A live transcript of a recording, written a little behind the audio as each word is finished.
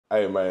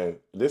Hey man,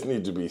 this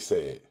needs to be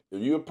said.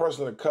 If you're a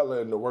person of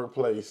color in the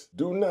workplace,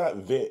 do not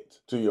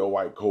vent to your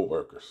white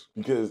coworkers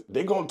because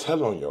they gonna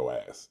tell on your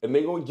ass and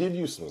they gonna give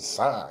you some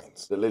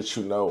signs that let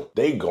you know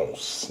they gonna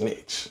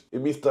snitch.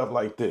 It be stuff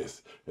like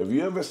this. If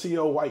you ever see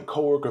your white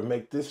coworker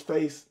make this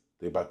face,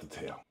 they about to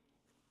tell.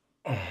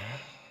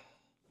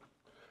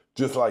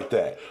 Just like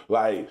that.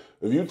 Like,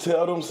 if you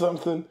tell them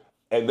something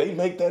and they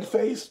make that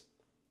face,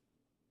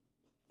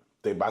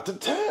 they about to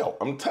tell.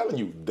 I'm telling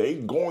you, they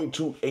going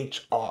to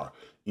HR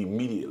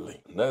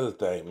immediately. Another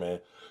thing, man,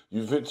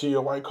 you vent to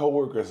your white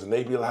coworkers and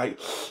they be like,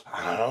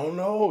 I don't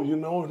know,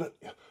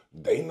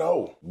 they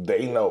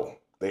know.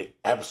 They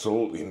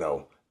absolutely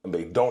know. And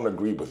they don't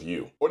agree with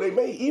you. Or they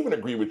may even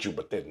agree with you,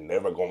 but they're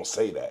never gonna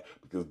say that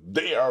because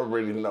they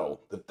already know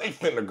that they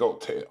finna go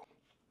tell.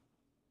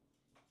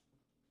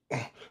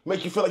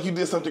 Make you feel like you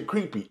did something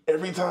creepy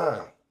every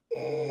time.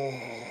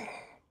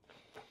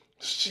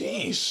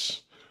 Sheesh.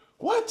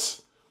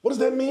 What? What does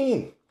that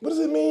mean? What does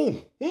it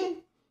mean?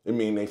 It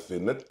mean they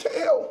finna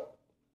tell.